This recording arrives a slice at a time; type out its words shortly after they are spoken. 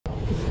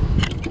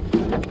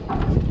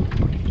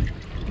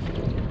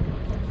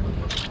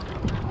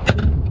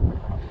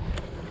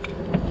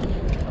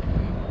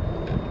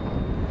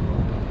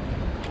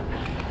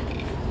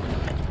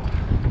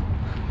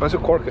Parece o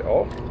cork.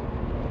 Oh.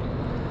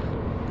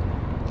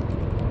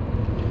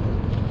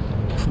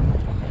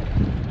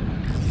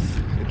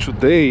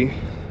 Today,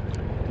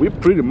 we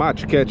pretty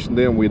much catch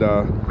them with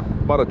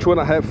about a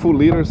 2.5 full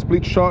liter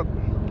split shot,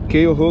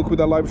 KO hook with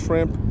a live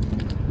shrimp,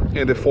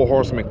 and the 4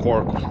 Horsemen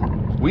cork.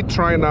 We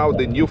trying out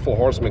the new 4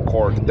 Horsemen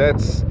cork.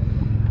 That's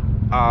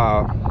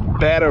a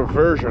better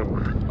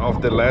version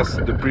of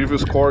the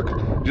previous cork.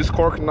 This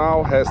cork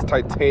now has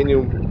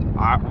titanium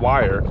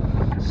wire,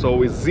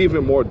 so it's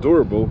even more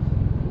durable.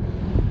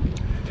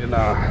 And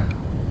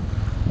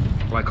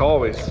like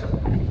always,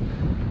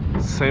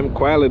 same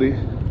quality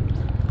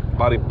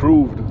but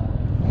improved.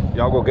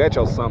 Y'all go get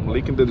y'all some.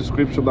 Link in the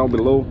description down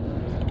below.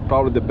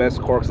 Probably the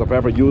best corks I've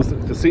ever used.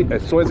 To see,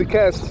 as soon as it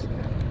casts,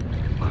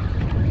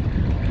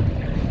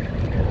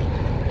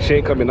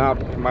 chain coming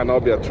up, might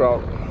not be a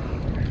trout.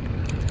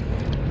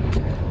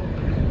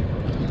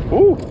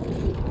 Ooh!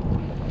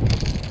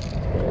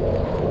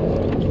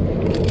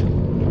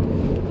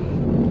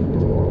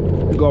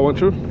 You got one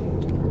too?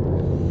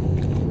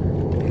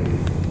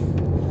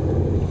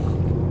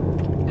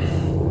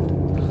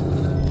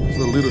 It's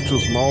a little too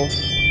small.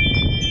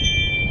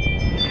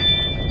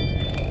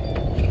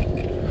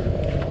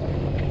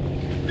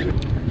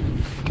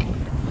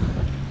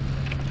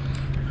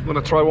 I'm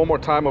gonna try one more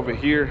time over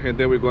here, and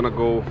then we're gonna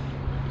go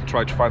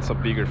try to find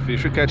some bigger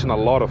fish. We're catching a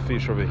lot of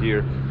fish over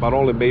here, but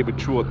only maybe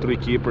 2 or 3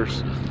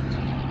 keepers.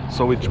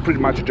 So it's pretty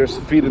much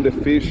just feeding the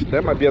fish.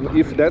 That might be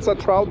if that's a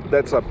trout,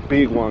 that's a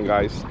big one,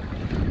 guys.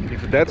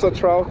 If that's a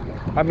trout,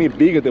 I mean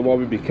bigger than what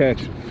we be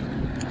catching.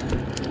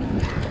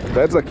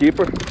 That's a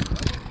keeper.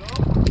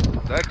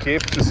 That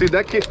keep, you see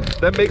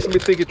that makes me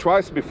think it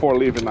twice before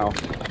leaving now.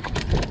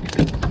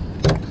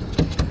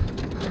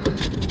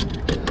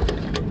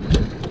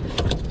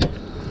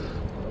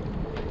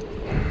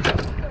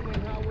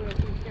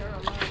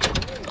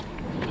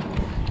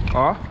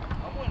 Huh?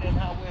 I wondering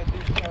how well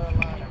this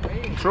Carolina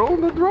rig. Throw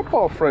the drop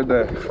off right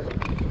there.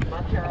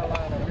 My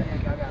Carolina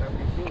rig, I gotta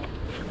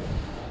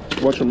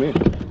redo. What you mean?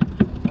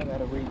 I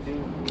gotta redo.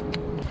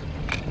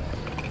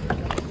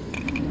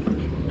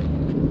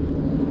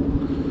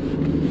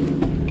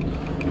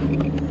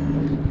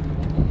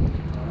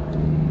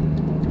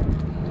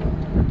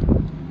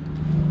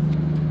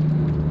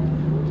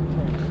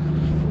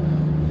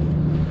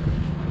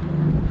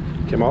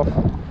 Came off?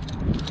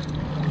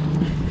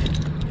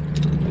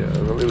 Yeah, it's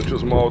a little too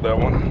small, that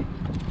one.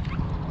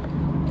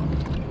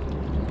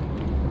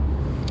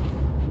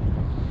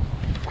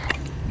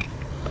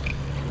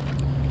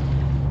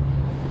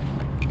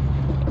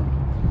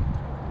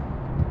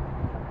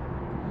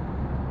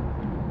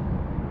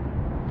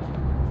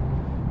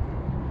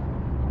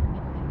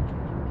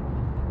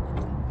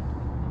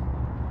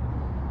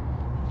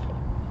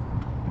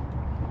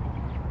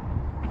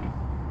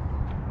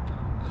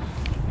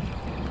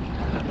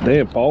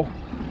 Damn, Paul.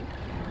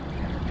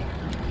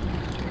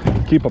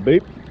 Keep a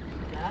bait.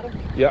 Got him?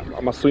 Yeah, I'm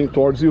gonna swing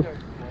towards you.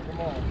 Come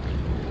on.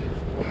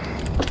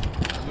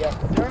 Yes,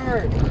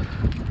 sir.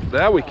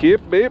 There we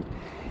keep, babe.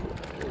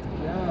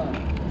 Yeah.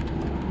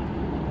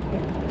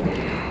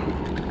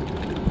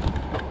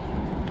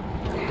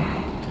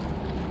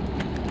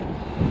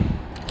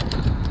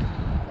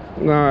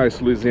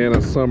 Nice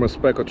Louisiana summer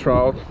speckled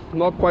trout.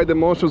 Not quite the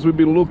monsters we've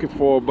been looking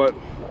for, but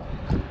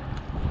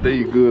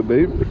they good,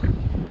 babe.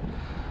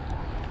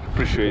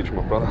 Appreciate you,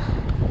 my brother.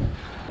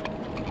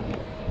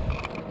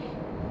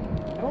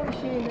 I want to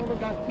see you never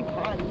got too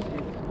hot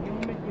either.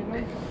 You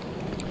know?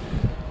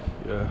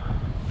 Yeah.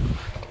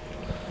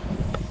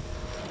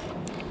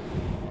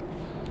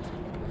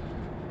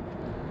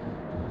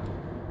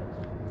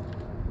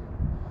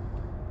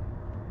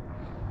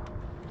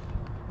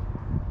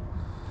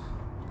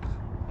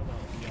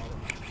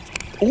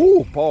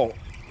 Ooh, Paul.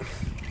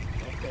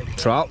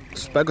 Trout,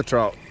 speckled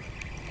trout.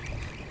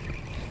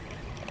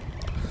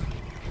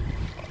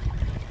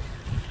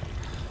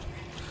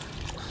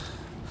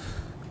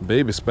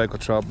 Baby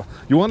speckled trout.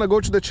 You want to go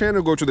to the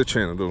channel? Go to the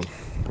channel, dude.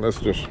 Let's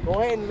just Go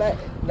ahead and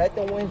let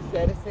the wind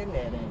set us in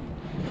there then.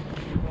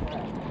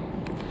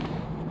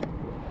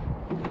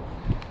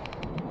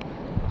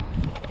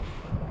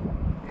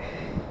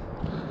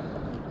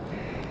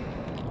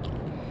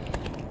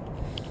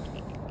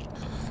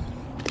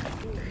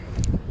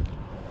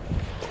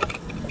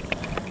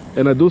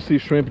 And I do see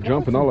shrimp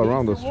jumping all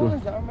around us too. I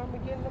remember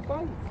getting the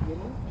bites, you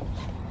know?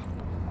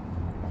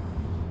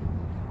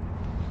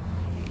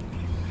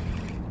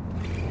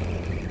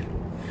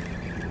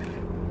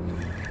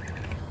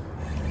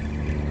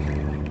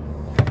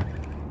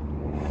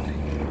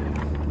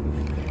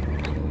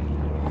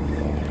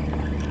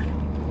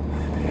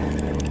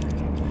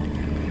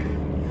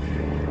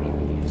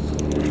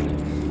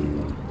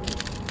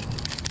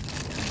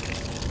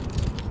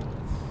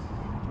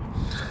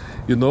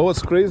 You know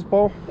what's crazy,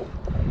 Paul?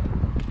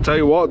 Tell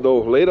you what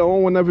though, later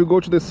on whenever you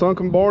go to the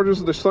sunken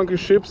barges, the sunken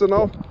ships and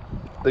all,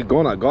 they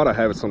gotta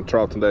have some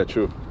trout in there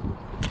too.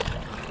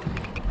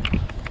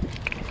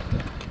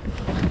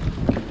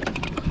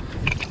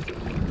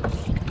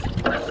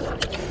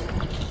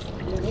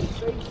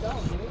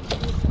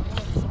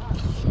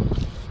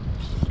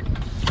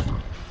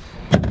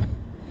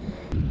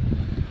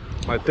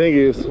 My thing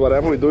is,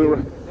 whatever we do,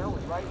 That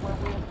was right where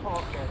we was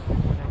parked at.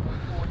 When they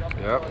pulled up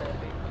and Yep. saw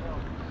that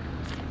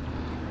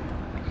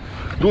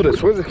big dude, as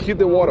soon as it hit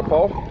the water,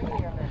 Paul,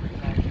 film.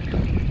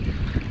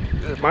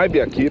 it might be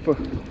a keeper.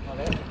 Oh,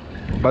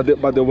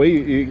 But the way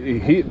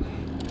it hit,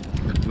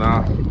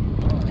 nah.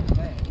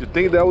 You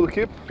think that would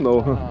keep?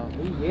 No. Huh?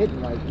 he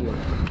hitting like this.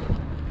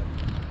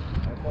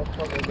 That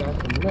motherfucker got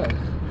some nuts.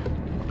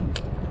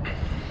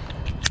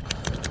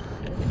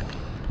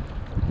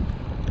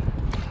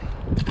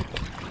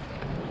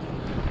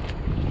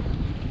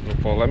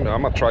 Paul, I'm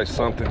gonna try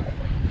something.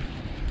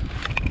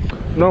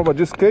 No, but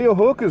this scale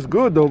hook is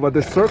good though, but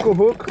the circle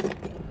hook,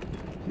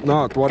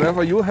 not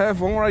whatever you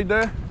have on right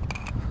there.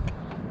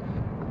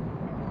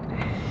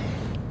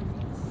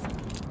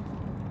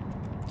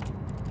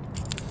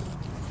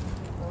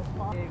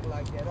 Big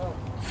like that up.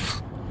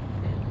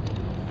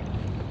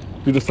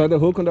 You decide the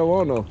hook on that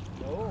one? No.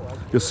 No,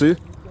 You see?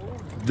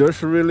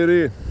 Just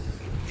really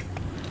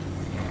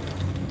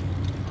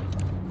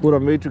put a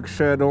matrix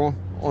shed on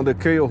the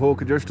KO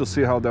hook just to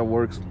see how that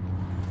works.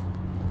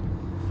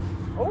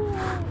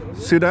 oh,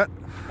 See that?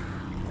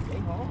 they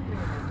hungry in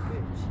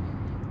this bitch.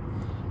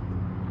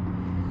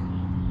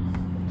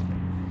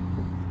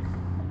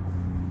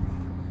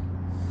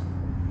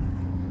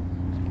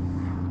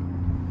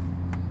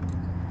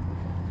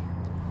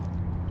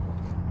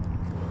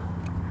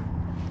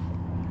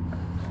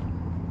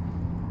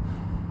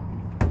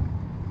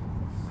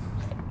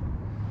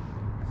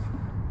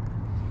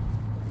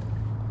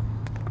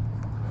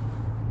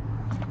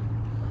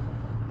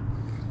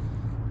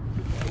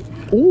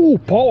 Ooh,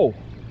 Paul.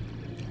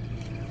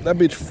 That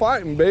bitch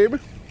fighting, baby.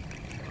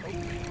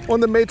 On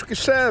the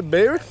matrix shed,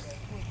 baby.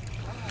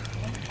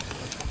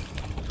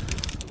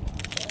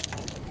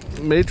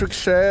 Matrix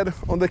shed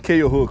on the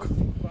KO hook.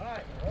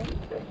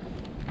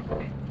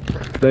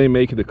 They ain't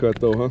making the cut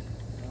though, huh?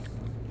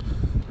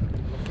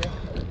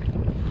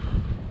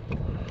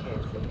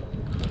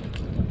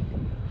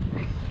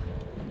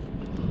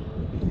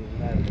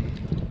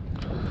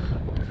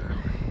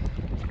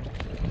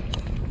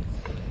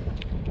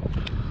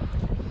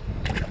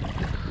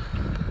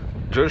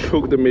 Just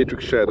hook the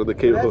matrix shed on the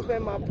KO That's hook.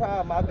 been my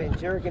problem. I've been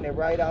jerking it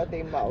right out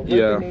their mouth.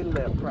 Yeah. Ripping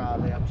their lip,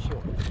 probably, I'm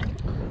sure.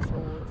 This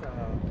whole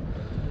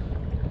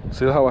time.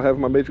 See how I have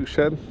my matrix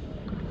shed?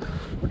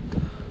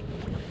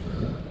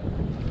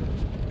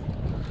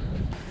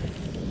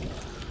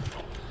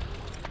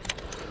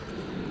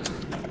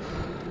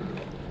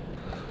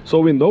 So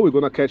we know we're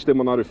gonna catch them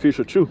on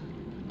artificial too.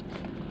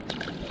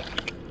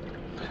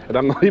 And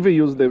I'm not even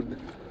using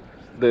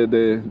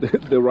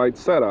the right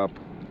setup.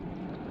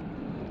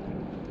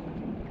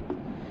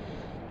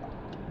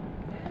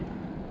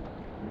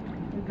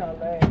 This our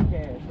last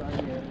cast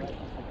right here.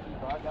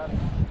 I got it.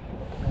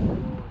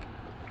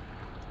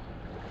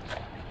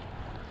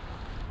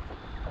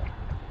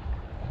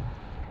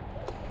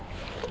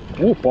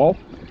 Ooh, Paul.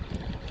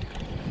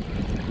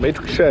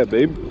 Matrix shed,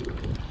 babe.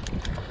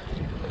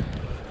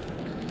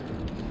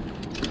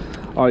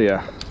 Oh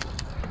yeah.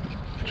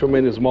 Too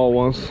many small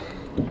ones.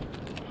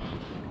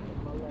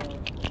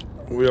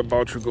 We're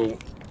about to go.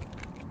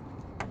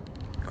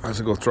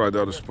 Let's go try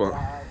the other spot.